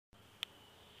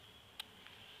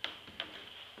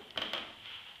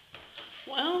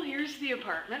Well, here's the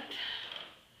apartment.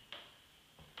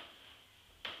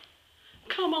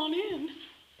 Come on in.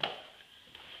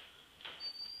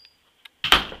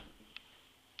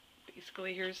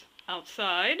 Basically, here's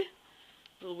outside.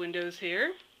 Little windows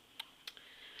here.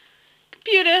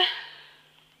 Computer.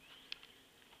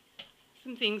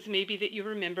 Some things maybe that you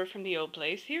remember from the old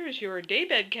place. Here's your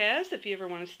daybed cast if you ever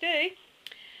want to stay.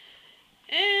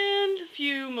 And a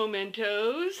few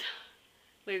mementos.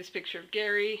 Latest picture of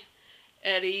Gary,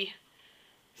 Eddie,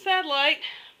 satellite.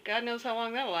 God knows how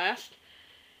long that'll last.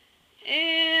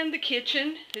 And the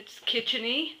kitchen. It's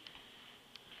kitchen-y.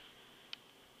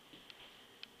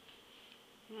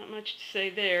 Not much to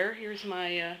say there. Here's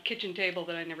my kitchen table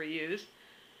that I never use.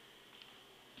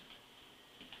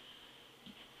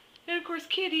 And of course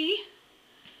Kitty.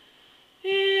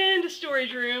 And a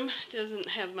storage room. Doesn't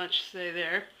have much to say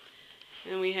there.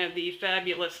 And we have the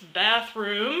fabulous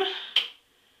bathroom.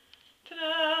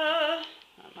 Ta-da!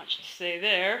 Not much to say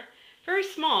there. Very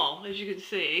small, as you can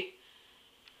see.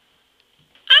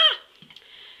 Ah!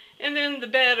 And then the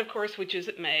bed, of course, which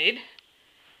isn't made.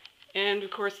 And,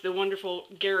 of course, the wonderful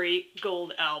Gary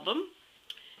Gold album.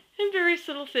 And various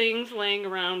little things laying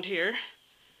around here.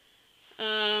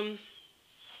 Not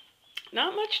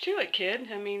much to it, kid.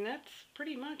 I mean, that's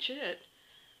pretty much it.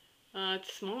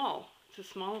 It's small. It's a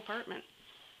small apartment.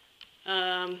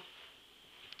 If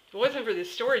it wasn't for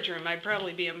this storage room, I'd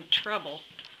probably be in trouble.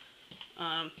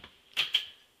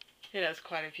 It has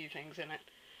quite a few things in it.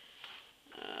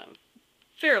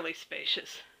 Fairly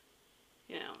spacious.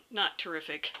 You know, not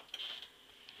terrific.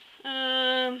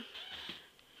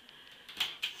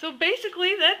 So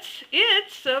basically that's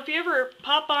it. So if you ever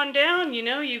pop on down, you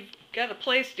know, you've got a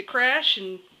place to crash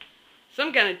and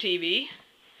some kind of TV.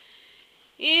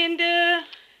 And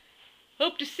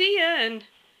hope to see you and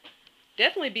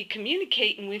definitely be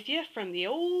communicating with you from the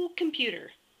old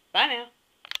computer. Bye now.